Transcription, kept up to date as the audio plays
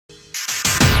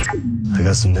I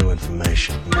got some new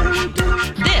information.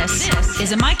 This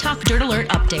is a My Talk Dirt Alert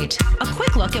update. A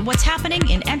quick look at what's happening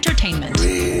in entertainment.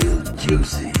 Real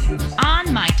juicy.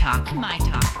 On My Talk.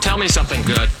 Tell me something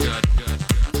good.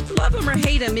 Love him or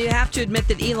hate him, you have to admit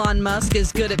that Elon Musk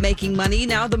is good at making money.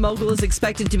 Now the mogul is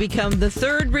expected to become the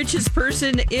third richest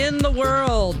person in the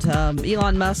world.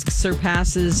 Elon Musk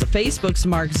surpasses Facebook's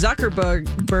Mark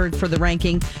Zuckerberg for the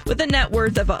ranking with a net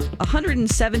worth of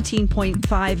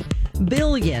 $117.5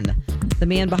 billion. The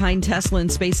man behind Tesla and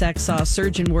SpaceX saw a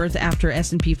surge in worth after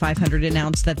S&P 500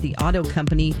 announced that the auto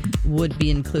company would be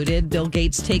included. Bill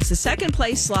Gates takes a second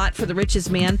place slot for the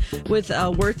richest man with a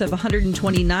worth of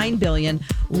 $129 billion,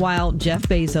 while Jeff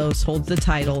Bezos holds the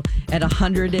title at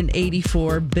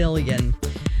 $184 billion.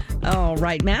 All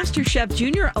right. MasterChef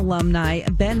Junior alumni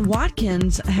Ben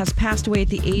Watkins has passed away at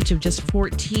the age of just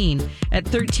 14. At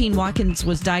 13, Watkins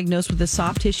was diagnosed with a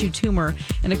soft tissue tumor,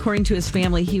 and according to his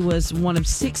family, he was one of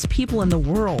 6 people in the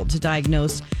world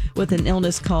diagnosed with an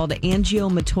illness called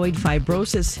angiomatoid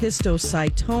fibrosis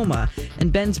histocytoma.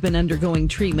 And Ben's been undergoing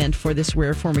treatment for this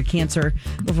rare form of cancer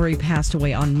before he passed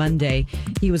away on Monday.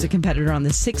 He was a competitor on the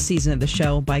 6th season of the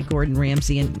show by Gordon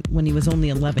Ramsay and when he was only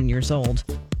 11 years old.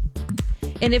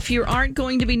 And if you aren't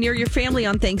going to be near your family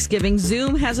on Thanksgiving,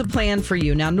 Zoom has a plan for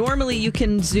you. Now, normally you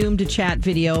can Zoom to chat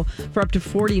video for up to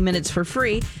 40 minutes for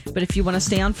free. But if you want to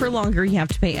stay on for longer, you have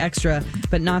to pay extra.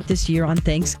 But not this year on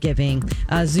Thanksgiving.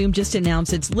 Zoom just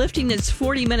announced it's lifting its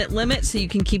 40-minute limit so you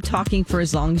can keep talking for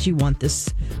as long as you want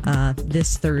this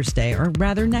Thursday, or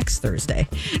rather next Thursday.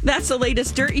 That's the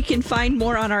latest dirt. You can find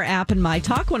more on our app and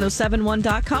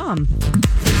mytalk1071.com.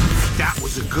 That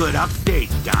was a good update,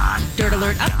 Don. Dirt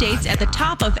Alert updates at the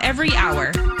top of every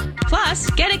hour. Plus,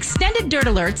 get extended Dirt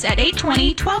Alerts at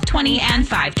 8:20, 12:20, and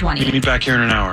 5:20. Meet me back here in an hour.